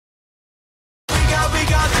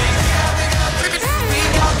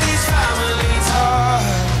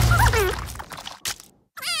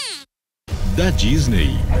da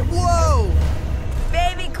Disney. Whoa!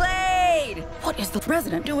 Baby Clade! What is the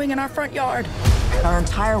president doing in our front yard? Our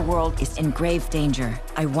entire world is in grave danger.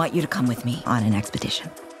 I want you to come with me on an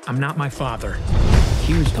expedition. I'm not my father.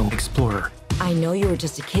 Here's the explorer. I know you were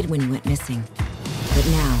just a kid when you went missing, but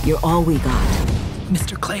now you're all we got.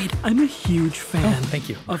 Mr. Clade, I'm a huge fan thank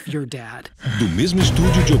you. Of your dad. Do mesmo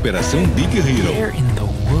estúdio de Operação Big Hero. Where in the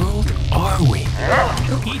world are we?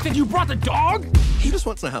 Ethan, you brought the dog? He just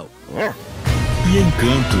wants to help. E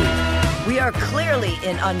Encanto. We are clearly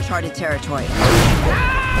in uncharted territory.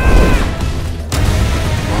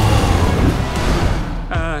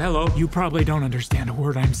 Hello. You probably don't understand a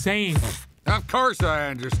word I'm saying. Of course I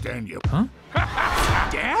understand you. Huh?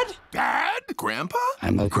 Dad? Dad? Grandpa?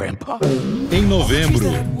 I'm a grandpa. Em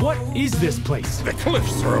novembro. What is this place? The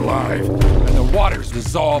cliffs are alive, and the waters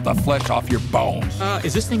dissolve the flesh off your bones.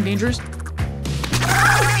 Is this thing dangerous?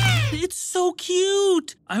 It's so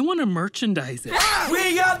cute. I want to merchandise it.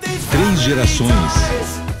 Três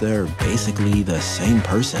gerações They're basically the same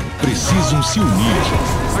person. precisam se unir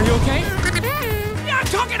Are you okay? Yeah, I'm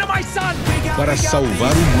talking to my son! para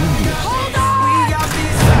salvar o mundo.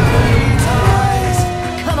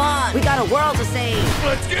 Come on, we got a world to save.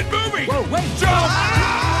 Let's get moving! Whoa, wait! Jump!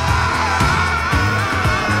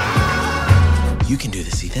 You can do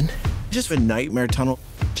this, Ethan. Just a nightmare tunnel.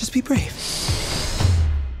 Just be brave.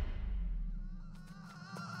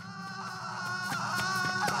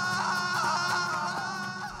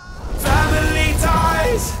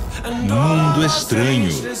 Mundo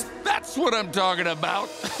Estranho. That's what I'm talking about.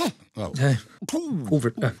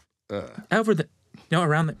 Over the... No,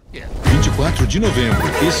 around the... 24 de novembro,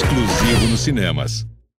 exclusivo nos cinemas.